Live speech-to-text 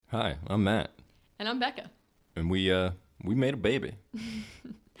Hi, I'm Matt, And I'm Becca. and we made a baby.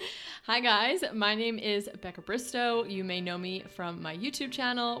 Hi guys, my name is Becca Bristow. You may know me from my YouTube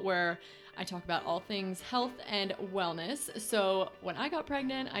channel where I talk about all things health and wellness. So when I got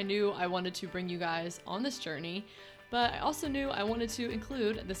pregnant, I knew I wanted to bring you guys on this journey, but I also knew I wanted to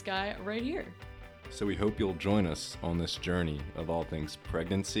include this guy right here. So we hope you'll join us on this journey of all things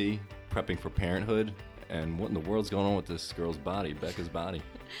pregnancy, prepping for parenthood, and what in the world's going on with this girl's body, Becca's body.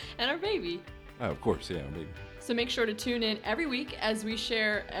 And our baby. Oh, of course, yeah, baby. So make sure to tune in every week as we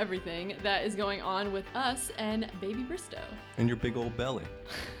share everything that is going on with us and Baby Bristow. And your big old belly.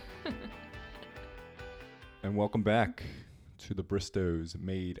 And welcome back to the Bristows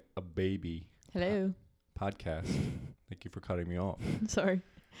Made a Baby Hello. podcast. Thank you for cutting me off. Sorry.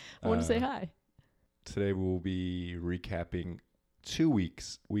 I want to say hi. Today we'll be recapping 2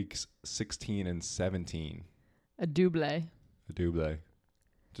 weeks, weeks 16 and 17. A double. A double.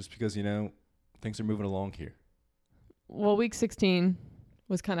 Just because, things are moving along here. Well, week 16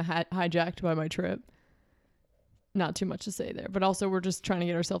 was kind of hijacked by my trip. Not too much to say there, but also we're just trying to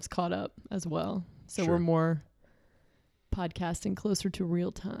get ourselves caught up as well. So Sure. We're more podcasting closer to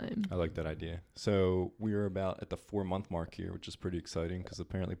real time. I like that idea. So we're about at the 4-month mark here, which is pretty exciting because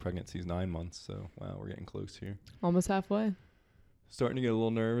apparently pregnancy is 9 months. So, wow, we're getting close here. Almost halfway. Starting to get a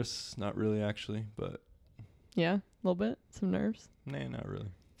little nervous. Not really, actually, but Yeah, a little bit. Some nerves. nah, not really.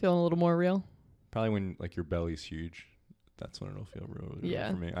 Feeling a little more real. Probably when, your belly's huge. That's when it'll feel really real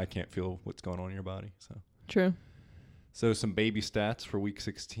for me. I can't feel what's going on in your body, so. True. So some baby stats for week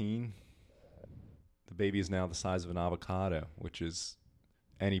 16. The baby is now the size of an avocado, which is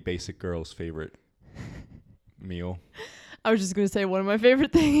any basic girl's favorite meal. I was just going to say one of my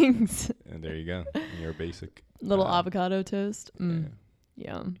favorite things. And there you go. You're a basic. Little avocado toast. Yeah.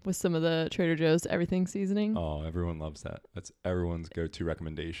 Yum. With some of the Trader Joe's everything seasoning. Oh, everyone loves that. That's everyone's go-to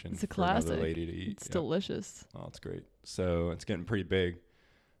recommendation. It's a for another classic. lady to eat. It's delicious. Oh, it's great. So it's getting pretty big.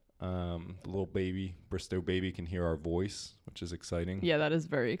 The little baby, Bristow baby, can hear our voice, which is exciting. Yeah, that is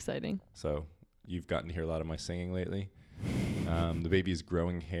very exciting. So you've gotten to hear a lot of my singing lately. The baby is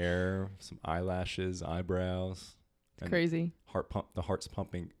growing hair, some eyelashes, eyebrows. It's crazy. The heart's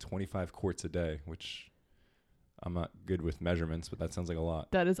pumping 25 quarts a day, which I'm not good with measurements, but that sounds like a lot.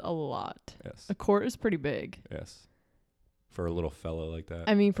 That is a lot. Yes. A quart is pretty big. Yes. For a little fella like that.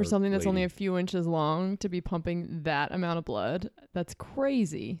 I mean, for or something that's only lady. a few inches long to be pumping that amount of blood, that's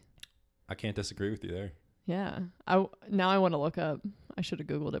crazy. I can't disagree with you there. Yeah. Now I want to look up. I should have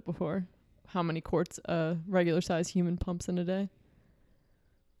Googled it before. How many quarts a regular sized human pumps in a day?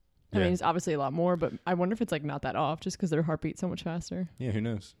 I mean, it's obviously a lot more, but I wonder if it's not that off just because their heart beats so much faster. Yeah, who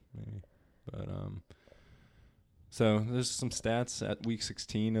knows? Maybe. But so there's some stats at week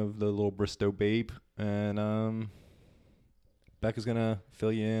 16 of the little Bristow babe, and Becca's gonna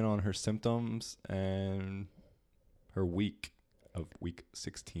fill you in on her symptoms and her week of week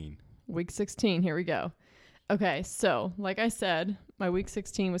 16. Week 16, here we go. Okay, so like I said, my week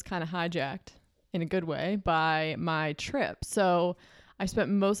 16 was kind of hijacked in a good way by my trip. So I spent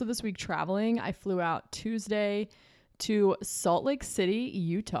most of this week traveling. I flew out Tuesday to Salt Lake City,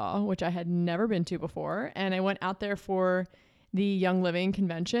 Utah, which I had never been to before. And I went out there for the Young Living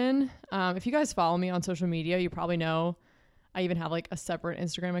convention. If you guys follow me on social media, you probably know I even have a separate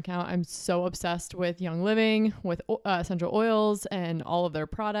Instagram account. I'm so obsessed with Young Living, with essential oils and all of their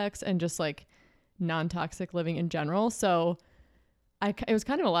products and just non-toxic living in general. So it was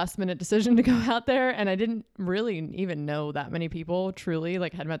kind of a last minute decision to go out there, and I didn't really even know that many people truly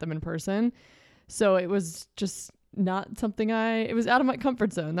had met them in person. So it was just not something it was out of my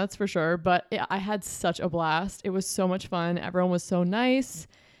comfort zone, that's for sure. But I had such a blast. It was so much fun. Everyone was so nice.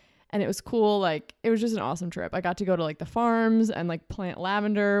 And it was cool. It was just an awesome trip. I got to go to the farms and plant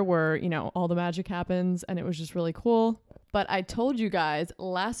lavender where, all the magic happens. And it was just really cool. But I told you guys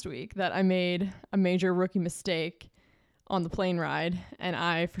last week that I made a major rookie mistake on the plane ride. And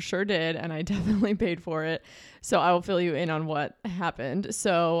I for sure did. And I definitely paid for it. So I will fill you in on what happened.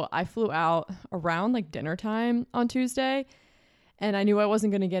 So I flew out around dinner time on Tuesday. And I knew I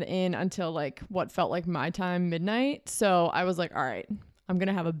wasn't going to get in until what felt like my time, midnight. So I was like, all right, I'm going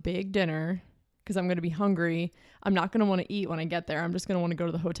to have a big dinner because I'm going to be hungry. I'm not going to want to eat when I get there. I'm just going to want to go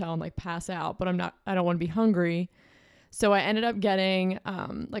to the hotel and pass out, but I don't want to be hungry. So I ended up getting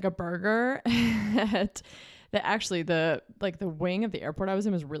a burger at the wing of the airport I was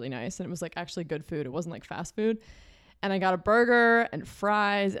in was really nice. And it was actually good food. It wasn't fast food. And I got a burger and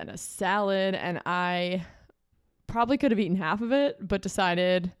fries and a salad, and I probably could have eaten half of it, but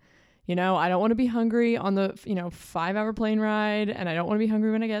decided, I don't want to be hungry on the, 5-hour plane ride, and I don't want to be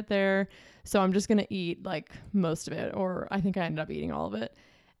hungry when I get there. So I'm just going to eat most of it, or I think I ended up eating all of it.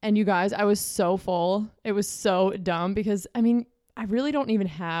 And you guys, I was so full. It was so dumb because, I mean, I really don't even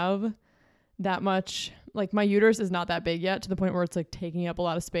have that much, like my uterus is not that big yet to the point where it's like taking up a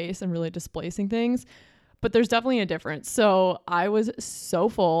lot of space and really displacing things. But there's definitely a difference. So I was so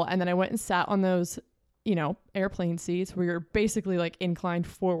full. And then I went and sat on those, you know, airplane seats where you're basically like inclined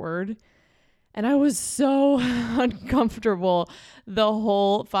forward. And I was so uncomfortable the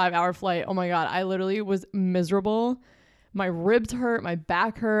whole 5-hour flight. Oh my God. I literally was miserable. My ribs hurt. My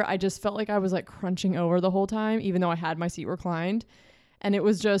back hurt. I just felt like I was like crunching over the whole time, even though I had my seat reclined. And it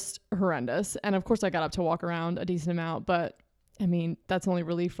was just horrendous. And of course I got up to walk around a decent amount, but I mean, that's only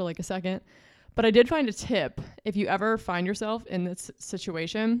relief for like a second. But I did find a tip if you ever find yourself in this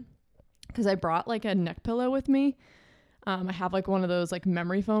situation, because I brought like a neck pillow with me. I have like one of those like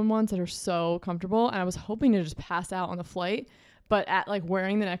memory foam ones that are so comfortable, and I was hoping to just pass out on the flight, but at like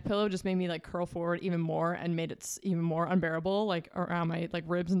wearing the neck pillow just made me like curl forward even more and made it even more unbearable, like around my like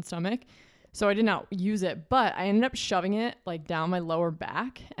ribs and stomach. So I did not use it, but I ended up shoving it like down my lower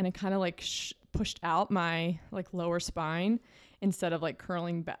back, and it kind of like pushed out my like lower spine instead of like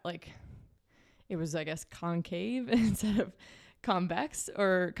curling back. Like it was, I guess, concave instead of convex,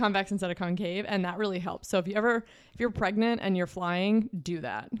 or convex instead of concave, and that really helps. So if you're pregnant and you're flying, do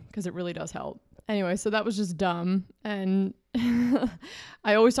that because it really does help. Anyway, so that was just dumb. And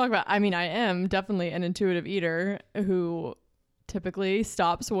I always talk about, I mean, I am definitely an intuitive eater who typically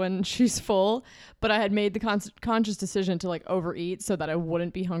stops when she's full, but I had made the conscious decision to like overeat so that I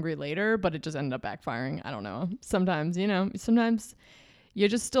wouldn't be hungry later, but it just ended up backfiring. I don't know. Sometimes you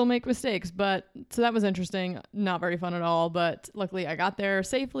just still make mistakes. But so that was interesting. Not very fun at all. But luckily I got there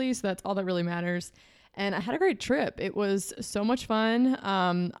safely. So that's all that really matters. And I had a great trip. It was so much fun.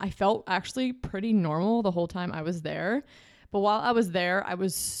 I felt actually pretty normal the whole time I was there. But while I was there, I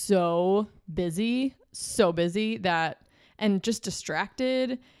was so busy that, and just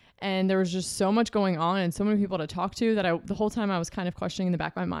distracted. And there was just so much going on and so many people to talk to that the whole time I was kind of questioning in the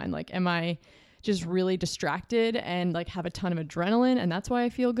back of my mind, like, am I just really distracted and like have a ton of adrenaline and that's why I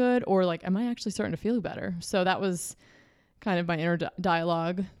feel good? Or like, am I actually starting to feel better? So that was kind of my inner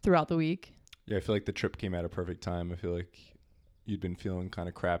dialogue throughout the week. Yeah, I feel like the trip came at a perfect time. I feel like you'd been feeling kind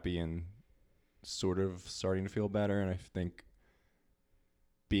of crappy and sort of starting to feel better. And I think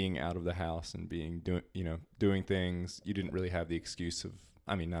being out of the house and doing things, you didn't really have the excuse of,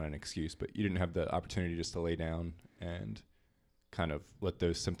 I mean, not an excuse, but you didn't have the opportunity just to lay down and kind of let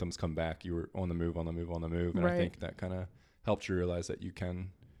those symptoms come back. You were on the move. And right. I think that kind of helped you realize that you can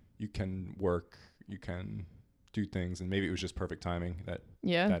work, you can do things, and maybe it was just perfect timing that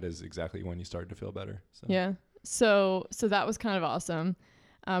is exactly when you started to feel better. So. Yeah. So that was kind of awesome.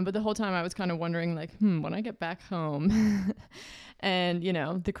 But the whole time I was kind of wondering like, when I get back home and,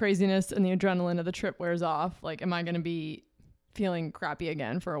 the craziness and the adrenaline of the trip wears off, like, am I going to be feeling crappy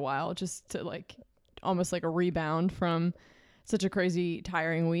again for a while, just to like almost like a rebound from such a crazy,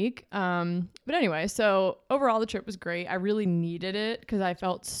 tiring week. But anyway, so overall the trip was great. I really needed it because I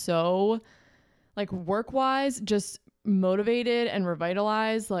felt so like work-wise just motivated and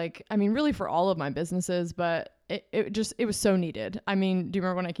revitalized. Like, I mean, really for all of my businesses, but it was so needed. I mean, do you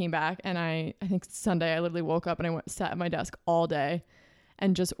remember when I came back and I think Sunday I literally woke up and I sat at my desk all day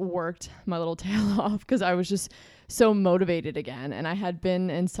and just worked my little tail off because I was just so motivated again. And I had been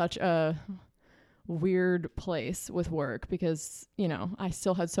in such a weird place with work because, I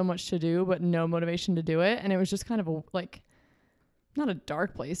still had so much to do, but no motivation to do it. And it was just kind of a, like, not a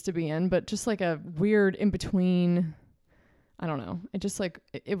dark place to be in, but just like a weird in between. I don't know. It just like,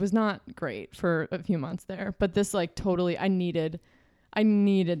 it was not great for a few months there, but this like totally, I needed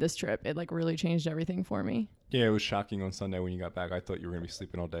this trip. It like really changed everything for me. Yeah, it was shocking on Sunday when you got back. I thought you were going to be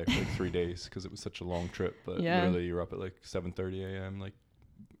sleeping all day for like 3 days because it was such a long trip, but literally you were up at like 7:30 a.m., like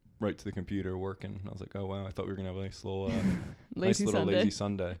right to the computer working. I was like, oh wow, I thought we were going to have a nice little lazy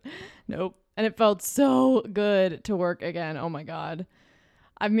Sunday. Nope. And it felt so good to work again. Oh my God.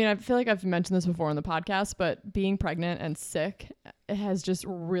 I mean, I feel like I've mentioned this before on the podcast, but being pregnant and sick, it has just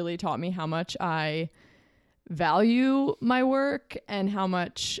really taught me how much I value my work and how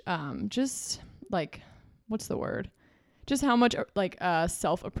much just like, what's the word? Just how much like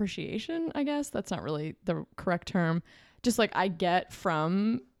self-appreciation, I guess. That's not really the correct term. Just like I get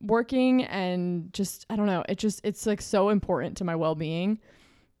from working and just, I don't know. It's like so important to my well-being,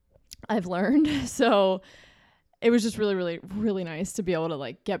 I've learned. So it was just really, really, really nice to be able to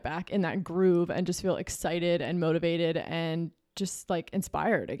like get back in that groove and just feel excited and motivated and just like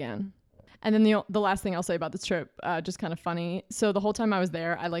inspired again. And then the last thing I'll say about this trip, just kind of funny. So the whole time I was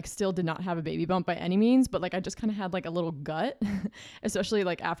there, I like still did not have a baby bump by any means, but like I just kind of had like a little gut, especially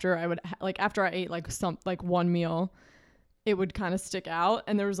like after I ate like one meal it would kind of stick out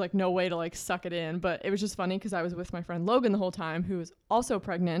and there was like no way to like suck it in. But it was just funny because I was with my friend Logan the whole time, who is also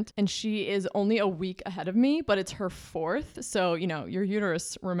pregnant, and she is only a week ahead of me, but it's her 4th. So, you know, your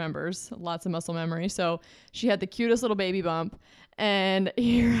uterus remembers, lots of muscle memory. So she had the cutest little baby bump, and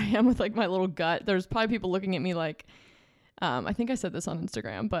here I am with like my little gut. There's probably people looking at me like, I think I said this on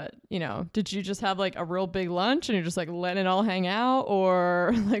Instagram, but, you know, did you just have like a real big lunch and you're just like letting it all hang out,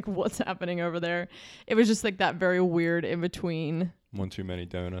 or like what's happening over there? It was just like that very weird in between. One too many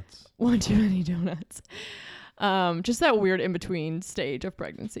donuts. Just that weird in between stage of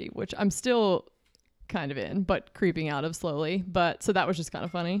pregnancy, which I'm still kind of in, but creeping out of slowly. But so that was just kind of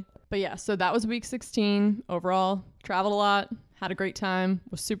funny. But yeah, so that was week 16 overall. Traveled a lot, had a great time,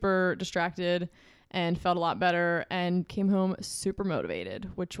 was super distracted, and felt a lot better, and came home super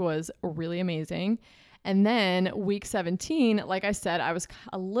motivated, which was really amazing. And then week 17, like I said, I was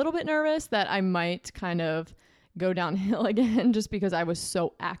a little bit nervous that I might kind of go downhill again just because I was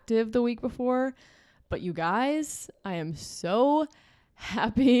so active the week before. But you guys, I am so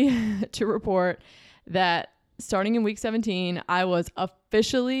happy to report that starting in week 17, I was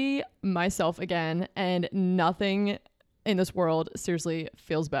officially myself again, and nothing in this world seriously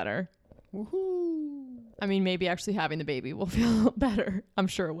feels better. Woohoo! I mean, maybe actually having the baby will feel better. I'm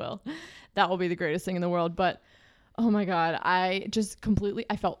sure it will. That will be the greatest thing in the world. But oh my God, I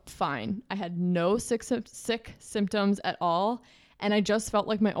felt fine. I had no sick symptoms at all. And I just felt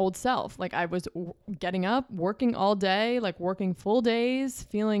like my old self. Like I was getting up, working all day, like working full days,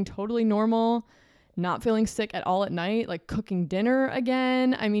 feeling totally normal, not feeling sick at all at night, like cooking dinner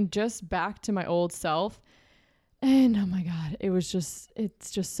again. I mean, just back to my old self. And oh my God, it's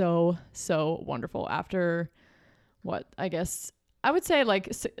just so, so wonderful after I guess I would say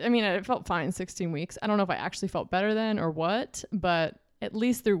I felt fine 16 weeks. I don't know if I actually felt better then or what, but at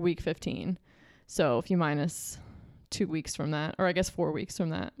least through week 15. So if you minus 2 weeks from that, or I guess 4 weeks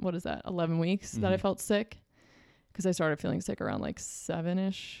from that, what is that? 11 weeks that I felt sick, because I started feeling sick around like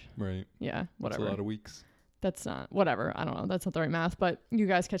 7-ish. Right. Yeah. Whatever. That's a lot of weeks. That's not, whatever. I don't know. That's not the right math, but you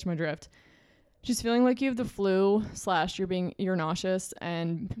guys catch my drift. Just feeling like you have the flu / you're nauseous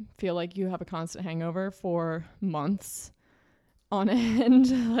and feel like you have a constant hangover for months on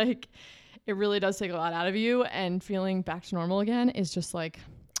end. Like it really does take a lot out of you, and feeling back to normal again is just like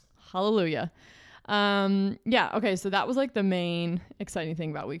hallelujah. Yeah. Okay. So that was like the main exciting thing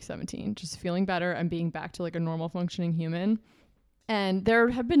about week 17, just feeling better and being back to like a normal functioning human. And there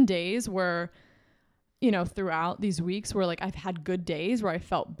have been days where, you know, throughout these weeks where like I've had good days where I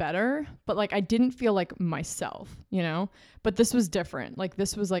felt better, but like I didn't feel like myself, you know, but this was different. Like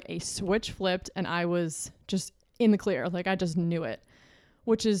this was like a switch flipped and I was just in the clear. Like I just knew it,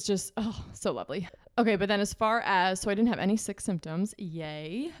 which is just, oh, so lovely. Okay. But then as far as, so I didn't have any sick symptoms.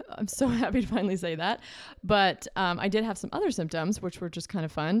 Yay. I'm so happy to finally say that. But I did have some other symptoms, which were just kind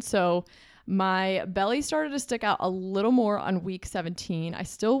of fun. So my belly started to stick out a little more on week 17. I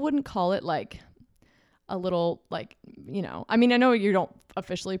still wouldn't call it like a little, like, you know, I mean, I know you don't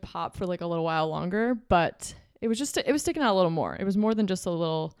officially pop for like a little while longer, but it was sticking out a little more. It was more than just a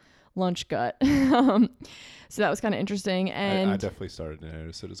little lunch gut. So that was kind of interesting. And I definitely started to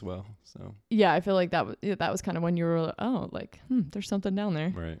notice it as well. So yeah, I feel like that was kind of when you were, oh, like, there's something down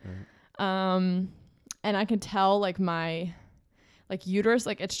there. Right. And I can tell like my like uterus,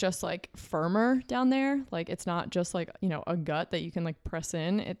 like it's just like firmer down there. Like it's not just like, you know, a gut that you can like press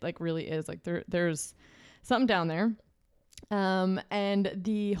in. It like really is like there's something down there. And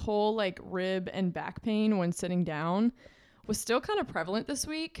the whole like rib and back pain when sitting down was still kind of prevalent this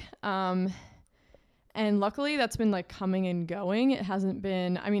week. And luckily that's been like coming and going. It hasn't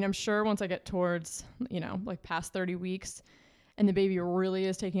been, I mean, I'm sure once I get towards, you know, like past 30 weeks and the baby really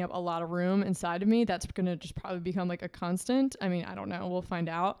is taking up a lot of room inside of me, that's going to just probably become like a constant. I mean, I don't know. We'll find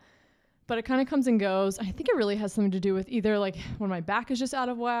out. But it kind of comes and goes. I think it really has something to do with either like when my back is just out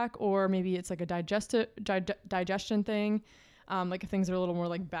of whack, or maybe it's like a digestion thing. Like if things are a little more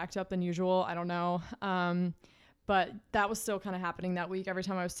like backed up than usual. I don't know. But that was still kind of happening that week. Every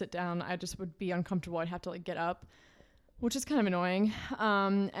time I would sit down, I just would be uncomfortable. I'd have to like get up, which is kind of annoying.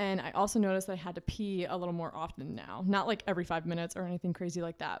 And I also noticed that I had to pee a little more often now. Not like every 5 minutes or anything crazy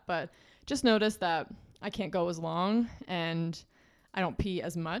like that, but just noticed that I can't go as long and I don't pee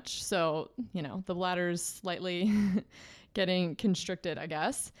as much. So, you know, the bladder's slightly getting constricted, I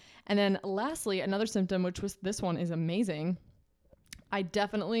guess. And then lastly, another symptom, which was, this one is amazing. I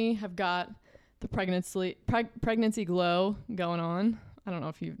definitely have got the pregnancy glow going on. I don't know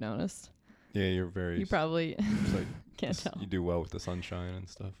if you've noticed. Yeah, you're very... You probably like, can't tell. You do well with the sunshine and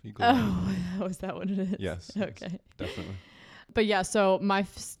stuff. You glow. Oh, is that what it is? Yes. Okay. Definitely. But yeah, so my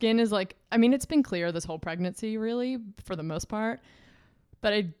skin is like, I mean, it's been clear this whole pregnancy, really, for the most part.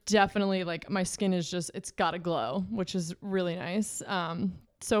 But I definitely, like, my skin is just, it's got a glow, which is really nice.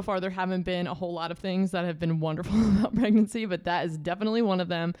 So far, there haven't been a whole lot of things that have been wonderful about pregnancy, but that is definitely one of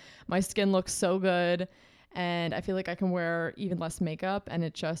them. My skin looks so good, and I feel like I can wear even less makeup, and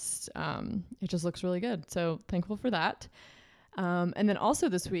it just looks really good. So thankful for that. And then also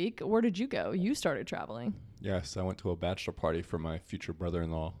this week, where did you go? You started traveling. Yes, I went to a bachelor party for my future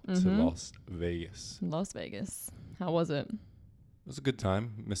brother-in-law to Las Vegas. Las Vegas. How was it? It was a good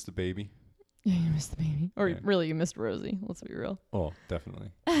time. Missed the baby. Yeah, you missed the baby. Or Yeah. really, you missed Rosie. Let's be real. Oh, definitely.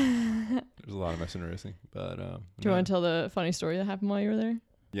 There's a lot of missing Rosie. But, do you want to tell the funny story that happened while you were there?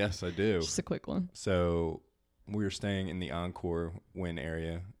 Yes, I do. Just a quick one. So we were staying in the Encore Wynn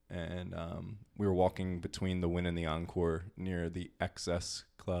area, and we were walking between the Wynn and the Encore near the XS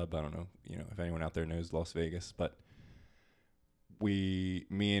Club. I don't know, if anyone out there knows Las Vegas, but me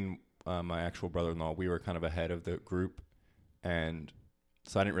and my actual brother-in-law, we were kind of ahead of the group, and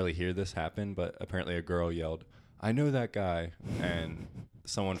so I didn't really hear this happen, but apparently a girl yelled, "I know that guy," and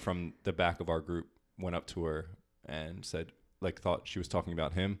someone from the back of our group went up to her and said, thought she was talking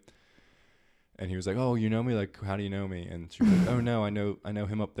about him. And he was like, "Oh, you know me? Like, how do you know me?" And she was like, "Oh no, I know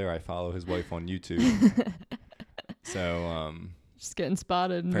him up there. I follow his wife on YouTube." So, just getting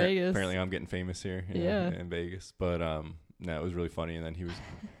spotted in Vegas. Apparently, I'm getting famous here, in Vegas. But no, it was really funny. And then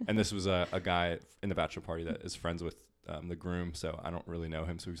and this was a guy in the bachelor party that is friends with the groom. So I don't really know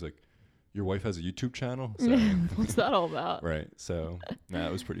him. So he's like, "Your wife has a YouTube channel?" So what's that all about? Right. So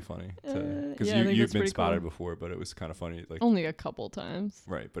it was pretty funny because yeah, you've been spotted before, but it was kind of funny. Like only a couple times.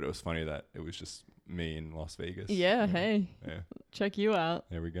 Right, but it was funny that it was just me in Las Vegas. Yeah. Hey. Yeah. Check you out.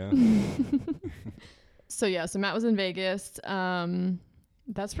 There we go. So Matt was in Vegas.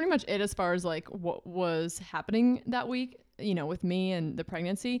 That's pretty much it as far as like what was happening that week, with me and the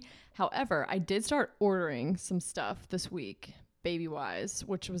pregnancy. However, I did start ordering some stuff this week, baby wise,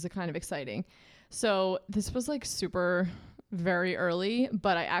 which was kind of exciting. So this was like super very early,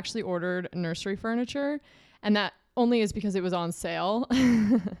 but I actually ordered nursery furniture, and that only is because it was on sale.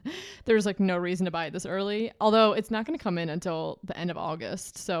 There's like no reason to buy it this early, although it's not going to come in until the end of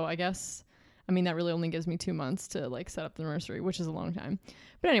August. So I guess, that really only gives me 2 months to like set up the nursery, which is a long time.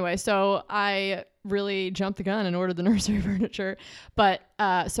 But anyway, so I really jumped the gun and ordered the nursery furniture. But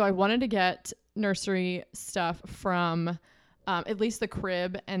so I wanted to get nursery stuff from at least the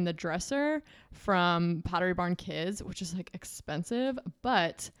crib and the dresser from Pottery Barn Kids, which is like expensive,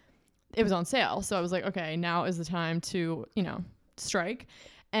 but it was on sale. So I was like, okay, now is the time to, strike.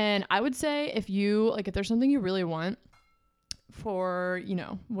 And I would say if there's something you really want for,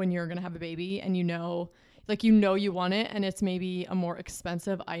 when you're going to have a baby and you want it and it's maybe a more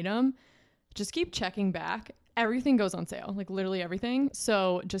expensive item, just keep checking back. Everything goes on sale, like literally everything.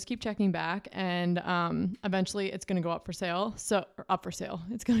 So just keep checking back, and eventually it's going to go up for sale.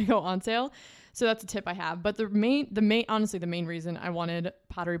 It's going to go on sale. So that's a tip I have. But honestly, the main reason I wanted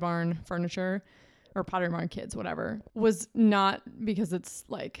Pottery Barn furniture or Pottery Barn Kids, whatever, was not because it's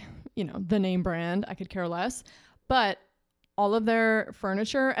like, the name brand. I could care less. But all of their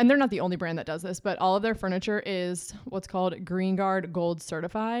furniture, and they're not the only brand that does this, but all of their furniture is what's called Green Guard Gold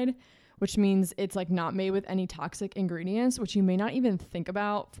certified, which means it's like not made with any toxic ingredients, which you may not even think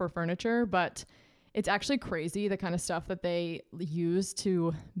about for furniture, but it's actually crazy the kind of stuff that they use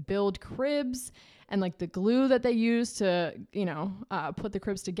to build cribs, and like the glue that they use to, put the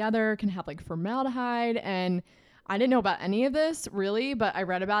cribs together can have like formaldehyde. And I didn't know about any of this really, but I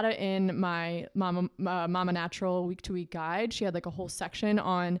read about it in my Mama Natural week-to-week guide. She had like a whole section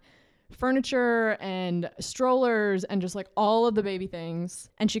on furniture and strollers and just like all of the baby things.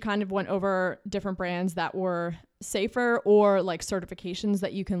 And she kind of went over different brands that were safer or like certifications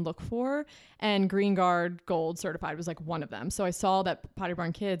that you can look for. And Green Guard Gold certified was like one of them. So I saw that Pottery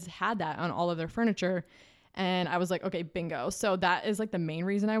Barn Kids had that on all of their furniture. And I was like, okay, bingo. So that is like the main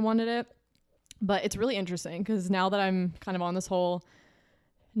reason I wanted it. But it's really interesting because now that I'm kind of on this whole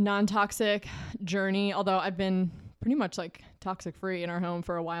non-toxic journey, although I've been pretty much like toxic free in our home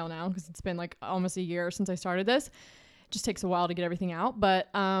for a while now because it's been like almost a year since I started this. It just takes a while to get everything out. But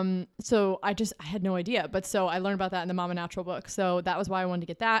so I had no idea. But so I learned about that in the Mama Natural book. So that was why I wanted to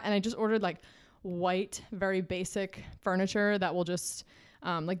get that. And I just ordered like white, very basic furniture that will just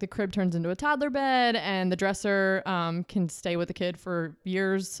like the crib turns into a toddler bed, and the dresser can stay with the kid for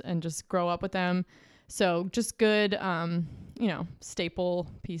years and just grow up with them. So just good, staple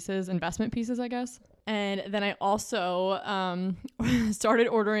pieces, investment pieces, I guess. And then I also started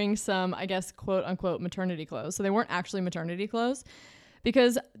ordering some, I guess, quote unquote, maternity clothes. So they weren't actually maternity clothes,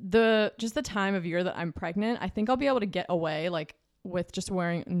 because the time of year that I'm pregnant, I think I'll be able to get away like with just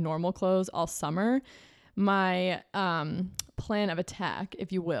wearing normal clothes all summer. My plan of attack,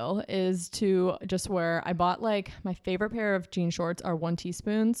 if you will, is to just wear, I bought like my favorite pair of jean shorts are 1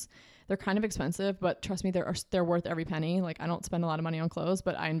 teaspoons. They're kind of expensive, but trust me, they're worth every penny. Like I don't spend a lot of money on clothes,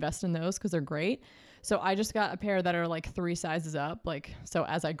 but I invest in those because they're great. So I just got a pair that are like 3 sizes up, like so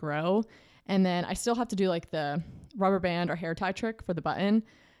as I grow. And then I still have to do like the rubber band or hair tie trick for the button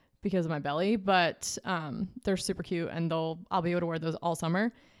because of my belly, but they're super cute and I'll be able to wear those all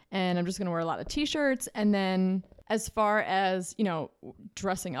summer. And I'm just going to wear a lot of t-shirts. And then as far as, you know,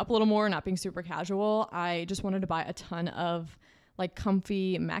 dressing up a little more, not being super casual, I just wanted to buy a ton of like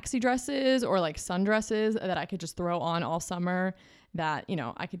comfy maxi dresses or like sundresses that I could just throw on all summer that, you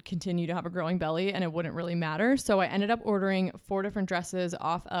know, I could continue to have a growing belly and it wouldn't really matter. So I ended up ordering 4 different dresses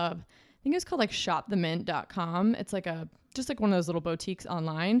off of, I think it's called like shopthemint.com. It's like just like one of those little boutiques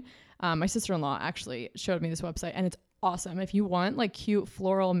online. My sister-in-law actually showed me this website and it's awesome. If you want like cute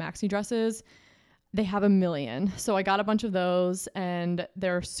floral maxi dresses, they have a million. So I got a bunch of those and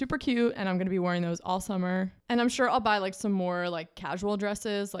they're super cute and I'm going to be wearing those all summer. And I'm sure I'll buy like some more like casual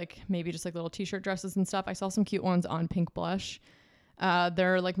dresses, like maybe just like little t-shirt dresses and stuff. I saw some cute ones on Pink Blush.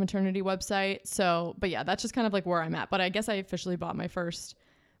 Their like maternity website. So, but yeah, that's just kind of like where I'm at. But I guess I officially bought my first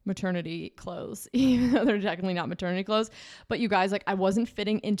maternity clothes, even though they're technically not maternity clothes. But you guys, like I wasn't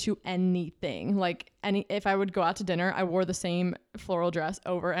fitting into anything. Like if I would go out to dinner, I wore the same floral dress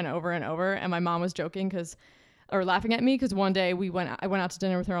over and over and over. And my mom was joking or laughing at me because one day I went out to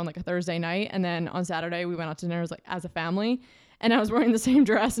dinner with her on like a Thursday night, and then on Saturday we went out to dinner as a family, and I was wearing the same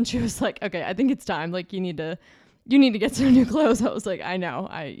dress, and she was like, "Okay, I think it's time. Like you need to get some new clothes." I was like, I know.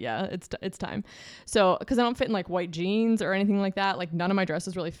 It's time. So, cause I don't fit in like white jeans or anything like that. Like none of my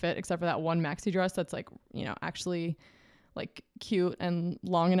dresses really fit except for that one maxi dress that's like, you know, actually like cute and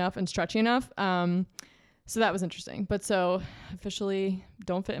long enough and stretchy enough. So that was interesting. But so officially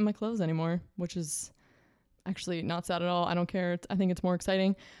don't fit in my clothes anymore, which is actually not sad at all. I don't care. I think it's more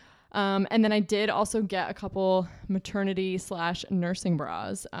exciting. And then I did also get a couple maternity/nursing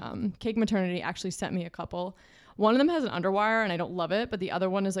bras. Cake Maternity actually sent me a couple. One of them has an underwire and I don't love it, but the other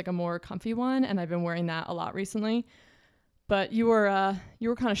one is like a more comfy one, and I've been wearing that a lot recently. But you were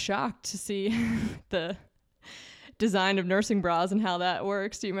kind of shocked to see the design of nursing bras and how that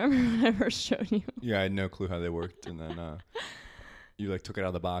works. Do you remember when I first showed you? Yeah, I had no clue how they worked, and then you like took it out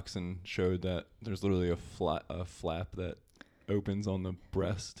of the box and showed that there's literally a flap that opens on the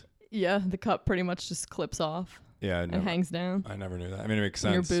breast. Yeah, the cup pretty much just clips off. Yeah, and hangs down. I never knew that. I mean, it makes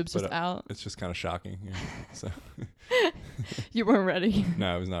sense. And your boobs just out. It's just kind of shocking. Yeah, so you weren't ready.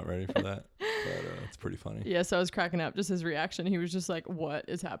 No, I was not ready for that. But it's pretty funny. Yeah, so I was cracking up. Just his reaction. He was just like, "What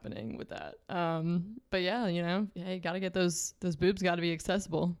is happening with that?" But yeah, you know, hey, gotta get those boobs. Got to be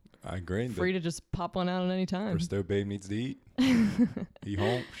accessible. I agree. Free to just pop one out at any time. Bristow babe needs to eat. She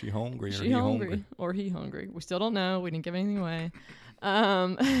hungry. She hungry. Or he hungry. We still don't know. We didn't give anything away.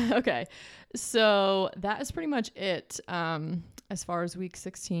 Okay, so that is pretty much it as far as week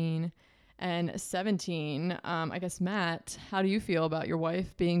 16 and 17. I guess, Matt, how do you feel about your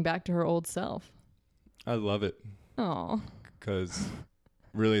wife being back to her old self? I love it. Oh, because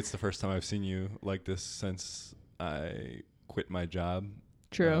really it's the first time I've seen you like this since I quit my job.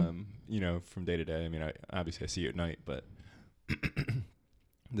 True. You know, from day to day. I mean, I see you at night, but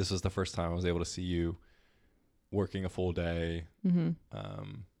this was the first time I was able to see you working a full day. Mm-hmm.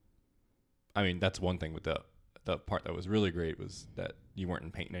 I mean, that's one thing with the part that was really great was that you weren't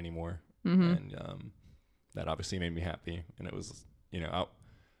in pain anymore. Mm-hmm. And that obviously made me happy. And it was, you know,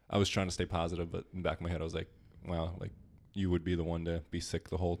 I was trying to stay positive, but in the back of my head, I was like, wow, like you would be the one to be sick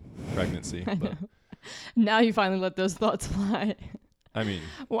the whole pregnancy. But now you finally let those thoughts fly. I mean,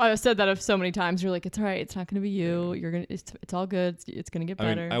 well, I've said that so many times. You're like, it's all right. It's not going to be you. Yeah. You're gonna. It's all good. It's going to get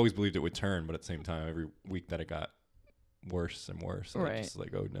better. I mean, I always believed it would turn, but at the same time, every week that it got worse and worse, right. I just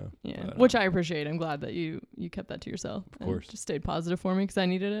like, oh no. Yeah, but, which I appreciate. I'm glad that you kept that to yourself. Of course, just stayed positive for me because I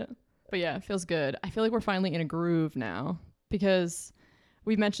needed it. But yeah, it feels good. I feel like we're finally in a groove now because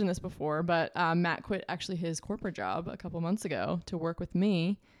we've mentioned this before, but Matt quit actually his corporate job a couple months ago to work with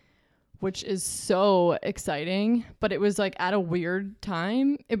me, which is so exciting. But it was like at a weird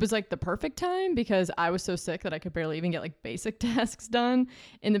time. It was like the perfect time because I was so sick that I could barely even get like basic tasks done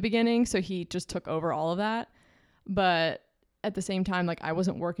in the beginning. So he just took over all of that. But at the same time, like I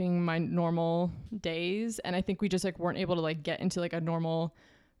wasn't working my normal days. And I think we just like weren't able to like get into like a normal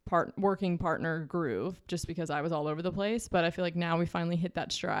working partner groove just because I was all over the place. But I feel like now we finally hit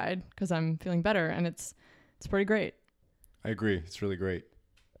that stride because I'm feeling better and it's pretty great. I agree. It's really great.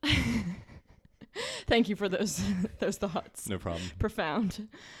 Thank you for those thoughts. No problem. Profound.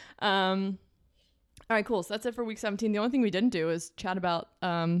 All right, cool. So that's it for week 17. The only thing we didn't do is chat about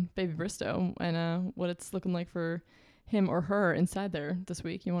Baby Bristow and what it's looking like for him or her inside there this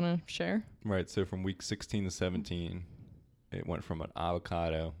week. You want to share? Right. So from week 16 to 17, it went from an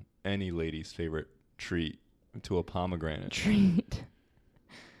avocado, any lady's favorite treat, to a pomegranate. Treat.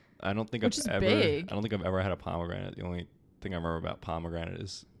 I don't think Which I've is ever. big. I don't think I've ever had a pomegranate. The only thing I remember about pomegranate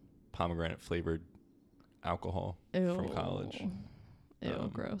is pomegranate flavored alcohol from college.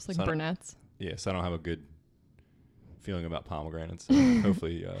 Ew, gross. Like so Burnett's. Yeah, so I don't have a good feeling about pomegranates. So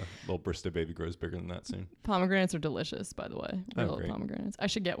hopefully, little Bristow baby grows bigger than that soon. Pomegranates are delicious, by the way. I love pomegranates. I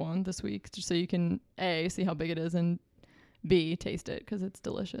should get one this week just so you can A, see how big it is, and B, taste it because it's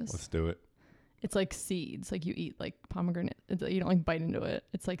delicious. Let's do it. It's like seeds. Like you eat like pomegranate. You don't like bite into it.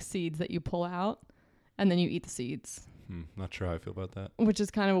 It's like seeds that you pull out and then you eat the seeds. Not sure how I feel about that. Which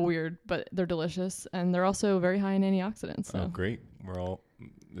is kind of weird, but they're delicious and they're also very high in antioxidants. So. Oh, great.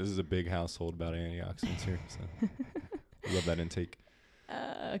 This is a big household about antioxidants here. So I love that intake.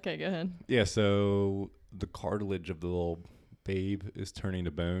 Okay, go ahead. Yeah, so the cartilage of the little babe is turning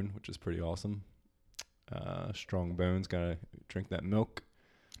to bone, which is pretty awesome. Strong bones, gotta drink that milk.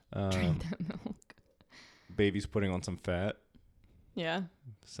 Drink that milk. Baby's putting on some fat. Yeah.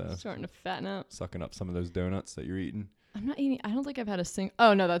 So starting to fatten up. Sucking up some of those donuts that you're eating. I'm not eating. I don't think I've had a single.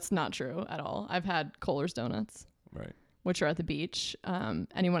 Oh, no, that's not true at all. I've had Kohler's donuts. Right. Which are at the beach.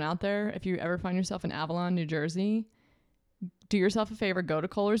 Anyone out there, if you ever find yourself in Avalon, New Jersey, do yourself a favor, go to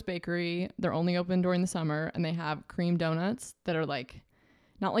Kohler's Bakery. They're only open during the summer, and they have cream donuts that are like,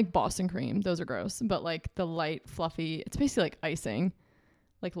 not like Boston cream. Those are gross. But like the light, fluffy, it's basically like icing.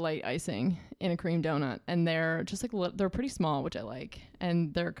 Like light icing in a cream donut, and they're just like they're pretty small, which I like,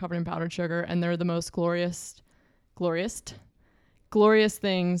 and they're covered in powdered sugar, and they're the most glorious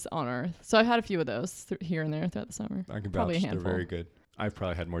things on earth. So I've had a few of those here and there throughout the summer. I can probably vouch a handful. they're very good. I've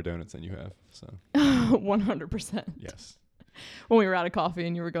probably had more donuts than you have. So 100%. Yes. When we were out of coffee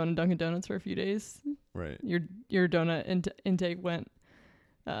and you were going to Dunkin' Donuts for a few days, right? Your donut intake went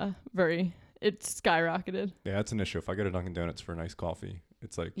it skyrocketed. Yeah, that's an issue. If I go to Dunkin' Donuts for a nice coffee,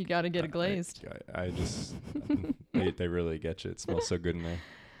 it's like you got to get it glazed. I just they really get you. It smells so good in there.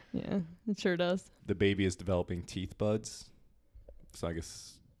 Yeah, it sure does. The baby is developing teeth buds, so I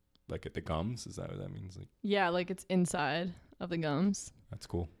guess like at the gums. Is that what that means? Like yeah, like it's inside of the gums. That's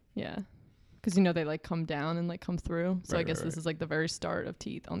cool. Yeah, because they like come down and like come through. So I guess this is like the very start of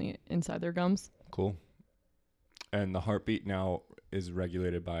teeth on the inside their gums. Cool. And the heartbeat now is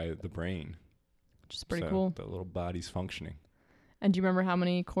regulated by the brain. Which is pretty cool. The little body's functioning. And do you remember how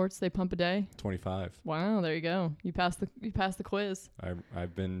many quarts they pump a day? 25. Wow, there you go. You passed the quiz.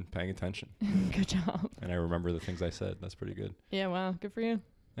 I've been paying attention. Good job. And I remember the things I said. That's pretty good. Yeah, wow. Good for you.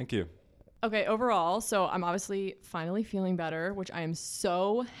 Thank you. Okay, overall, so I'm obviously finally feeling better, which I am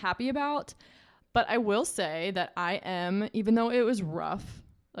so happy about. But I will say that I am, even though it was rough,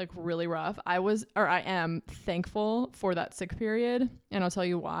 like really rough, I am thankful for that sick period. And I'll tell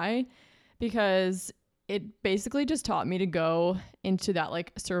you why. Because it basically just taught me to go into that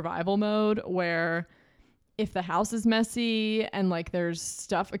like survival mode where if the house is messy and like there's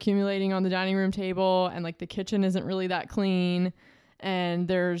stuff accumulating on the dining room table and like the kitchen isn't really that clean and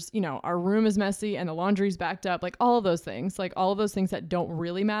there's, our room is messy and the laundry's backed up, like all of those things that don't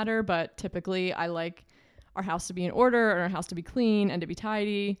really matter. But typically I like our house to be in order and our house to be clean and to be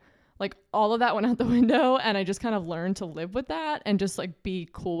tidy. Like all of that went out the window and I just kind of learned to live with that and just like be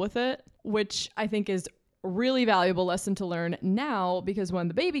cool with it, which I think is a really valuable lesson to learn now, because when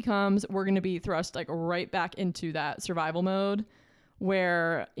the baby comes, we're going to be thrust like right back into that survival mode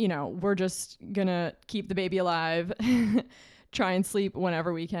where, we're just going to keep the baby alive, try and sleep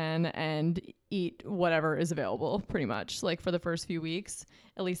whenever we can and eat whatever is available pretty much like for the first few weeks.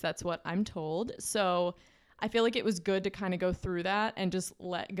 At least that's what I'm told. So I feel like it was good to kind of go through that and just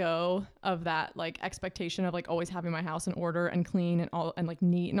let go of that like expectation of like always having my house in order and clean and all and like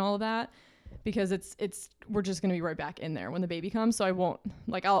neat and all of that, because we're just going to be right back in there when the baby comes. So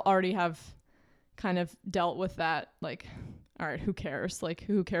I'll already have kind of dealt with that. Like, all right, who cares? Like,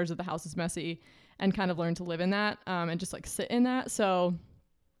 who cares if the house is messy, and kind of learn to live in that and just like sit in that. So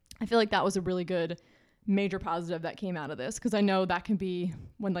I feel like that was a really good major positive that came out of this, because I know that can be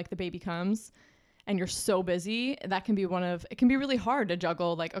when like the baby comes and you're so busy, that can be it can be really hard to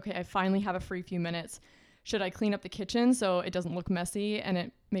juggle. Like, okay, I finally have a free few minutes. Should I clean up the kitchen so it doesn't look messy and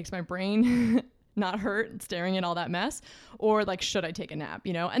it makes my brain not hurt staring at all that mess? Or like, should I take a nap,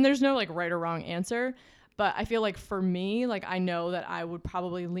 And there's no like right or wrong answer. But I feel like for me, like I know that I would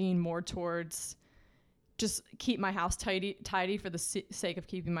probably lean more towards just keep my house tidy for the sake of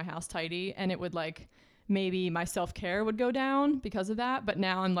keeping my house tidy. And it would like, maybe my self-care would go down because of that. But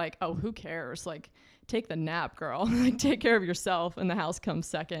now I'm like, oh, who cares? Like, take the nap, girl. Like, take care of yourself, and the house comes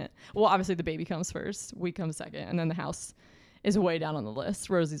second. Well, obviously the baby comes first, we come second, and then the house is way down on the list.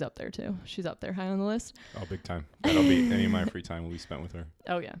 Rosie's up there too. She's up there high on the list. Oh, big time. That'll be any of my free time will be spent with her.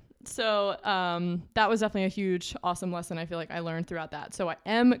 Oh yeah. So that was definitely a huge, awesome lesson I feel like I learned throughout that. So I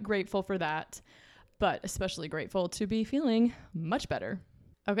am grateful for that, but especially grateful to be feeling much better.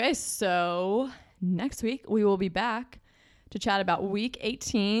 Okay, so next week we will be back to chat about week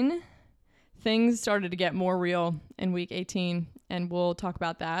 18. Things started to get more real in week 18, and we'll talk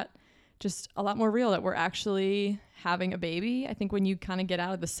about that. Just a lot more real that we're actually having a baby. I think when you kind of get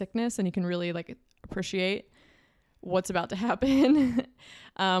out of the sickness and you can really like appreciate what's about to happen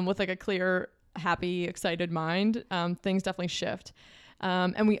with like a clear, happy, excited mind, things definitely shift.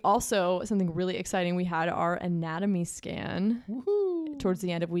 And we also, something really exciting, we had our anatomy scan towards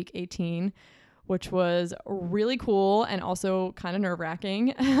the end of week 18, which was really cool and also kind of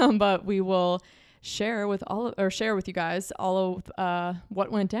nerve-wracking. But we will share with you guys all of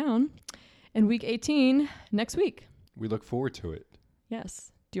what went down in week 18 next week. We look forward to it.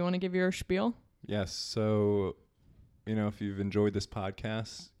 Yes. Do you want to give your spiel? Yes. So, if you've enjoyed this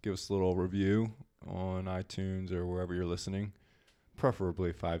podcast, give us a little review on iTunes or wherever you're listening,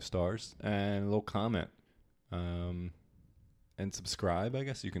 preferably 5 stars, and a little comment. And subscribe. I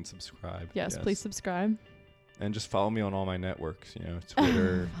guess you can subscribe. Yes, please subscribe. And just follow me on all my networks,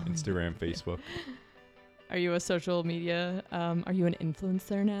 Twitter, Instagram, Facebook. Are you a social media? Are you an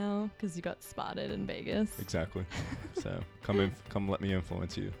influencer now? Because you got spotted in Vegas. Exactly. So come let me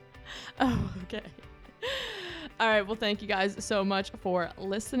influence you. Oh, okay. All right. Well, thank you guys so much for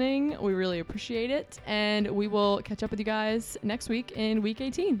listening. We really appreciate it. And we will catch up with you guys next week in week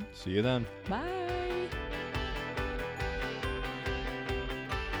 18. See you then. Bye.